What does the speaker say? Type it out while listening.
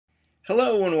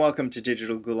Hello and welcome to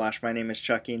Digital Goulash. My name is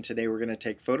Chucky and today we're going to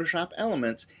take Photoshop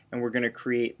Elements and we're going to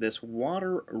create this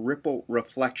water ripple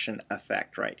reflection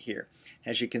effect right here.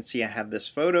 As you can see, I have this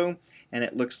photo and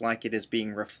it looks like it is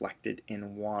being reflected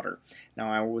in water. Now,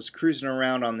 I was cruising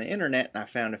around on the internet and I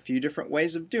found a few different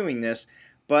ways of doing this,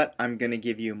 but I'm going to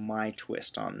give you my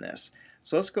twist on this.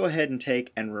 So let's go ahead and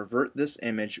take and revert this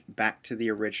image back to the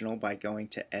original by going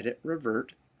to Edit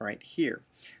Revert right here.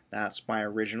 That's my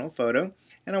original photo,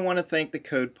 and I want to thank the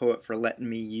Code Poet for letting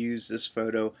me use this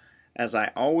photo as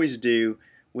I always do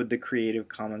with the Creative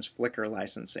Commons Flickr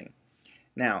licensing.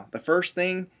 Now, the first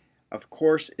thing, of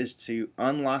course, is to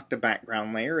unlock the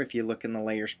background layer. If you look in the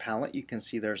Layers palette, you can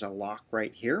see there's a lock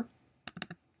right here.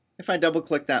 If I double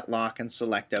click that lock and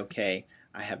select OK,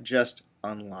 I have just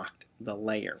unlocked the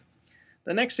layer.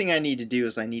 The next thing I need to do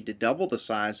is I need to double the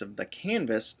size of the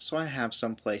canvas so I have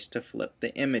some place to flip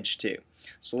the image to.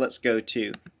 So let's go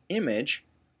to Image,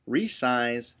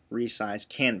 Resize, Resize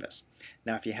Canvas.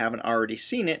 Now if you haven't already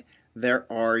seen it, there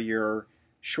are your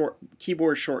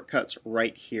keyboard shortcuts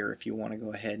right here if you want to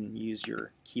go ahead and use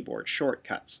your keyboard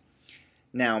shortcuts.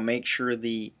 Now make sure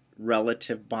the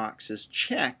relative box is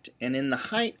checked, and in the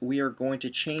height we are going to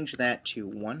change that to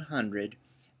 100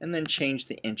 and then change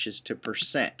the inches to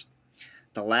 %.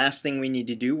 The last thing we need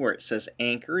to do where it says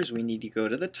anchor is we need to go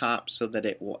to the top so that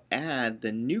it will add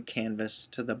the new canvas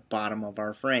to the bottom of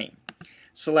our frame.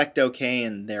 Select OK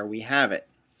and there we have it.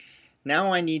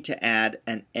 Now I need to add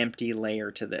an empty layer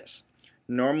to this.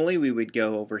 Normally we would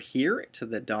go over here to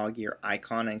the dog ear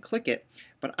icon and click it,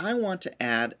 but I want to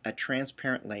add a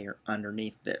transparent layer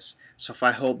underneath this. So if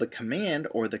I hold the Command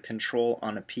or the Control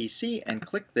on a PC and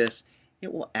click this,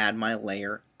 it will add my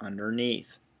layer underneath.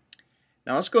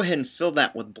 Now let's go ahead and fill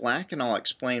that with black, and I'll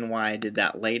explain why I did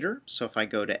that later. So if I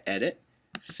go to Edit,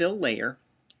 Fill Layer,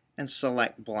 and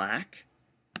select black,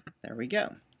 there we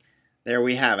go. There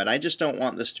we have it. I just don't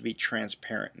want this to be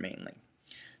transparent mainly.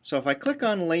 So if I click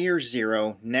on Layer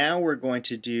 0, now we're going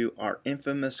to do our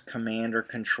infamous Command or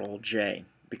Control J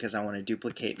because I want to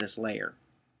duplicate this layer.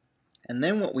 And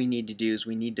then what we need to do is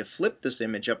we need to flip this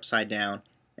image upside down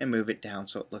and move it down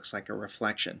so it looks like a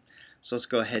reflection. So let's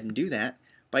go ahead and do that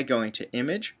by going to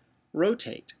Image,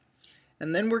 Rotate,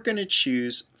 and then we're going to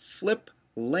choose Flip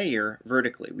Layer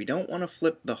vertically. We don't want to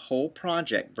flip the whole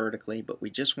project vertically, but we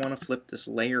just want to flip this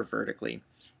layer vertically,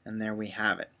 and there we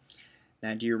have it.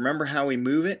 Now, do you remember how we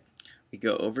move it? We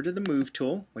go over to the Move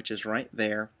tool, which is right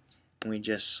there, and we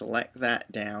just select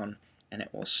that down, and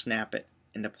it will snap it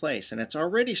into place. And it's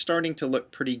already starting to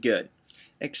look pretty good,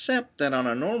 except that on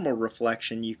a normal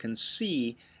reflection, you can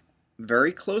see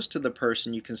very close to the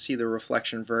person, you can see the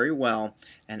reflection very well,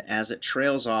 and as it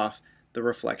trails off, the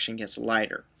reflection gets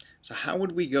lighter. So how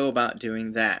would we go about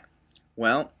doing that?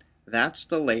 Well, that's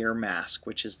the layer mask,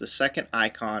 which is the second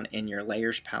icon in your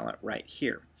layers palette right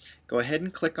here. Go ahead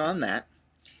and click on that,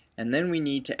 and then we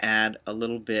need to add a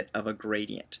little bit of a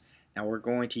gradient. Now we're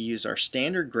going to use our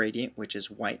standard gradient, which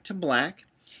is white to black.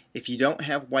 If you don't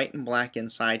have white and black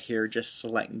inside here, just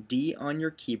select D on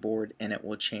your keyboard and it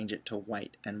will change it to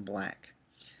white and black.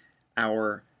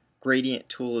 Our gradient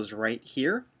tool is right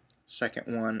here,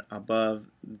 second one above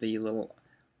the little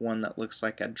one that looks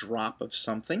like a drop of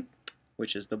something,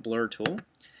 which is the blur tool.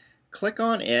 Click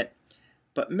on it,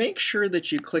 but make sure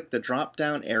that you click the drop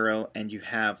down arrow and you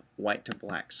have white to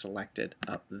black selected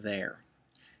up there.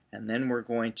 And then we're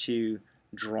going to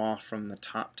draw from the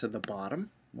top to the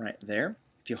bottom right there.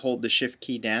 If you hold the Shift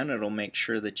key down, it'll make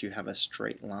sure that you have a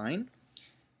straight line.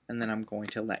 And then I'm going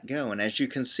to let go. And as you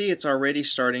can see, it's already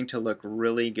starting to look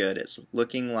really good. It's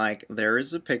looking like there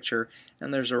is a picture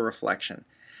and there's a reflection.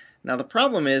 Now the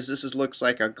problem is this looks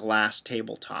like a glass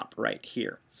tabletop right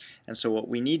here. And so what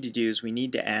we need to do is we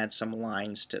need to add some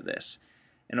lines to this.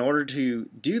 In order to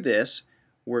do this,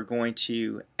 we're going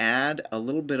to add a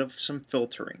little bit of some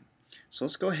filtering. So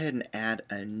let's go ahead and add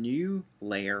a new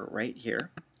layer right here.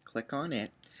 Click on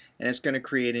it, and it's going to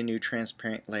create a new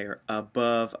transparent layer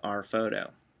above our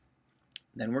photo.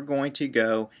 Then we're going to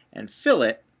go and fill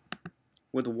it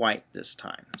with white this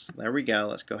time. So there we go.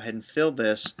 Let's go ahead and fill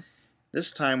this.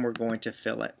 This time we're going to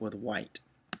fill it with white.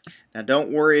 Now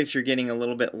don't worry if you're getting a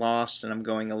little bit lost and I'm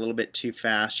going a little bit too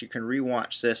fast. You can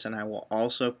rewatch this, and I will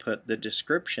also put the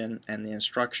description and the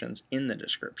instructions in the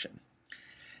description.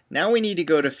 Now we need to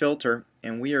go to Filter,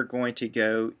 and we are going to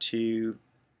go to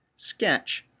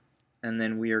Sketch, and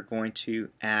then we are going to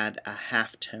add a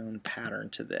halftone pattern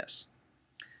to this.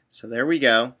 So there we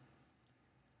go.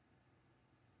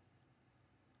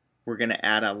 We're going to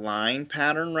add a line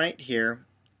pattern right here,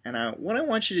 and what I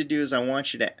want you to do is I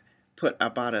want you to put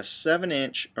about a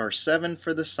 7" or 7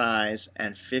 for the size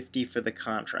and 50 for the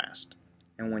contrast.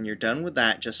 And when you're done with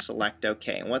that, just select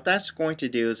OK. And what that's going to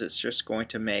do is it's just going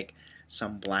to make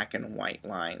some black and white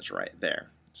lines right there.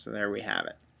 So there we have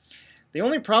it. The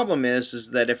only problem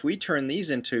is that if we turn these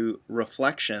into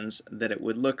reflections, that it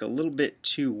would look a little bit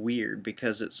too weird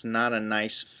because it's not a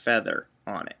nice feather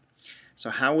on it.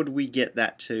 So how would we get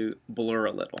that to blur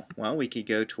a little? Well, we could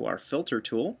go to our filter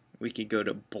tool, we could go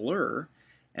to blur,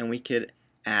 and we could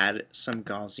add some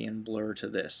Gaussian blur to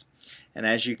this. And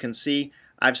as you can see,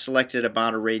 I've selected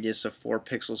about a radius of 4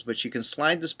 pixels, but you can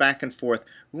slide this back and forth.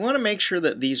 We want to make sure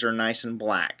that these are nice and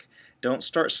black. Don't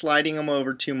start sliding them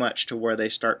over too much to where they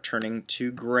start turning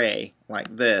too gray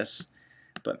like this,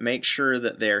 but make sure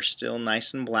that they're still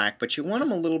nice and black, but you want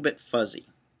them a little bit fuzzy.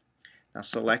 Now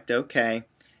select OK,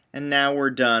 and now we're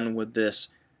done with this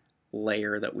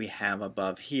layer that we have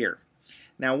above here.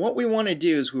 Now what we want to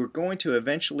do is we're going to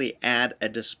eventually add a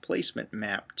displacement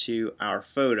map to our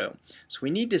photo. So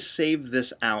we need to save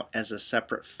this out as a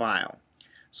separate file.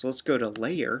 So let's go to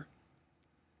Layer.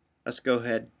 Let's go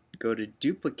ahead and go to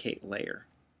Duplicate Layer.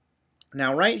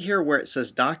 Now right here where it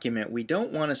says Document, we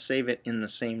don't want to save it in the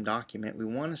same document. We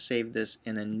want to save this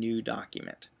in a new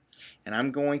document. And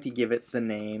I'm going to give it the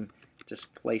name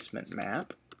Displacement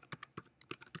Map.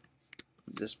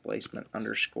 Displacement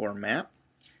 _ map.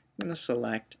 I'm going to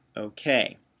select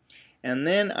OK. And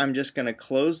then I'm just going to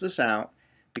close this out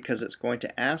because it's going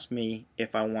to ask me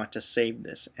if I want to save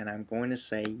this. And I'm going to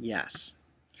say yes.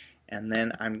 And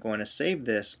then I'm going to save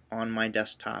this on my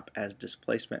desktop as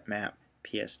Displacement Map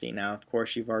PSD. Now, of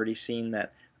course, you've already seen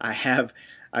that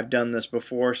I've done this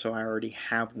before, so I already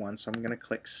have one. So I'm going to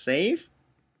click Save.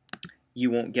 You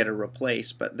won't get a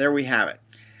replace, but there we have it.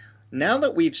 Now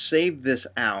that we've saved this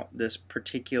out, this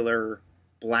particular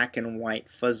black and white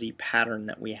fuzzy pattern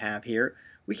that we have here,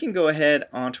 we can go ahead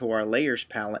onto our layers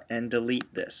palette and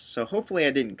delete this. So hopefully I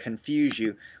didn't confuse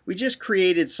you. We just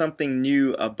created something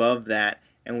new above that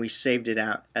and we saved it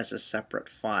out as a separate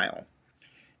file.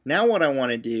 Now what I want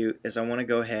to do is I want to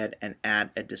go ahead and add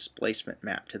a displacement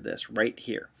map to this right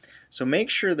here. So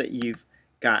make sure that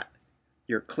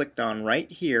you're clicked on right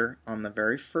here on the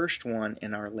very first one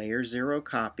in our layer 0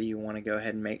 copy. You want to go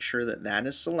ahead and make sure that that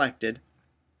is selected.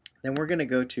 Then we're going to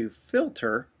go to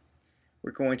Filter, we're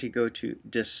going to go to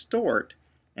Distort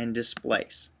and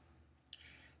Displace.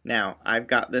 Now I've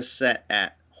got this set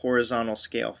at horizontal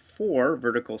scale 4,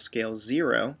 vertical scale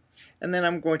 0, and then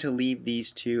I'm going to leave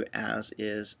these two as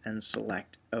is and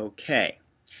select OK.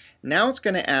 Now it's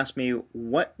going to ask me,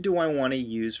 what do I want to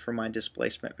use for my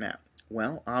displacement map?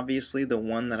 Well, obviously the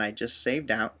one that I just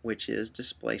saved out, which is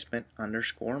displacement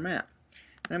 _ map.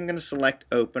 And I'm going to select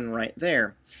Open right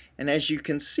there. And as you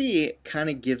can see, it kind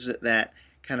of gives it that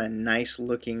kind of nice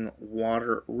looking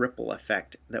water ripple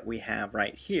effect that we have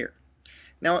right here.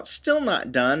 Now it's still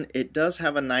not done. It does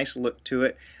have a nice look to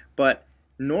it, but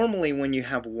normally when you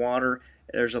have water,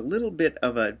 there's a little bit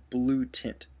of a blue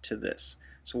tint to this.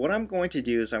 So what I'm going to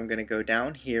do is I'm going to go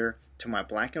down here to my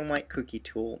black and white cookie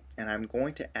tool, and I'm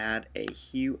going to add a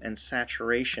hue and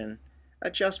saturation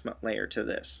adjustment layer to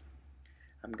this.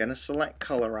 I'm going to select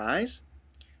Colorize,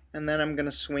 and then I'm going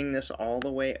to swing this all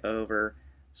the way over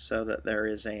so that there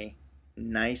is a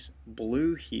nice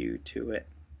blue hue to it,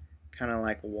 kind of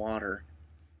like water.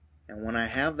 And when I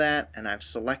have that and I've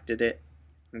selected it,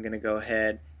 I'm going to go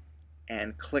ahead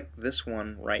and click this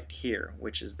one right here,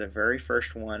 which is the very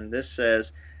first one. This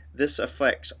says this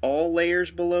affects all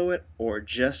layers below it or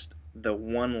just the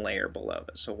one layer below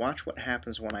it. So watch what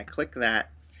happens when I click that.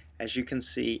 As you can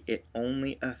see, it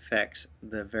only affects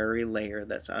the very layer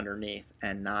that's underneath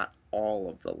and not all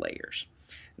of the layers.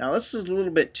 Now this is a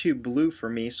little bit too blue for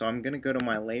me, so I'm going to go to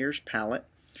my layers palette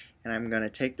and I'm going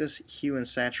to take this hue and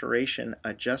saturation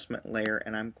adjustment layer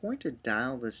and I'm going to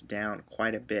dial this down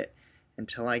quite a bit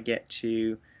until I get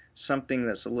to something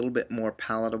that's a little bit more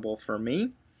palatable for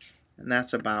me, and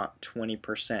that's about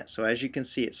 20%. So as you can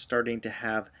see, it's starting to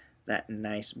have that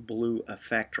nice blue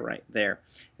effect right there.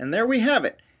 And there we have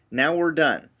it. Now we're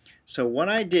done. So what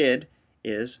I did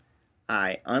is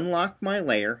I unlocked my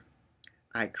layer,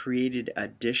 I created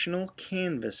additional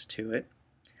canvas to it,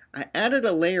 I added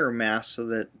a layer mask so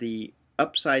that the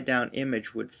upside down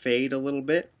image would fade a little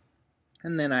bit,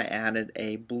 and then I added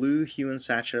a blue hue and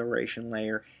saturation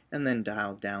layer and then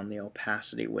dialed down the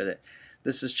opacity with it.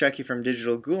 This is Chucky from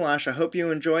Digital Goulash. I hope you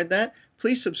enjoyed that.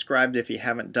 Please subscribe if you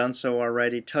haven't done so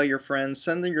already. Tell your friends,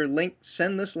 send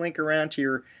this link around to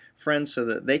your friends so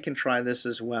that they can try this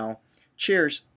as well. Cheers!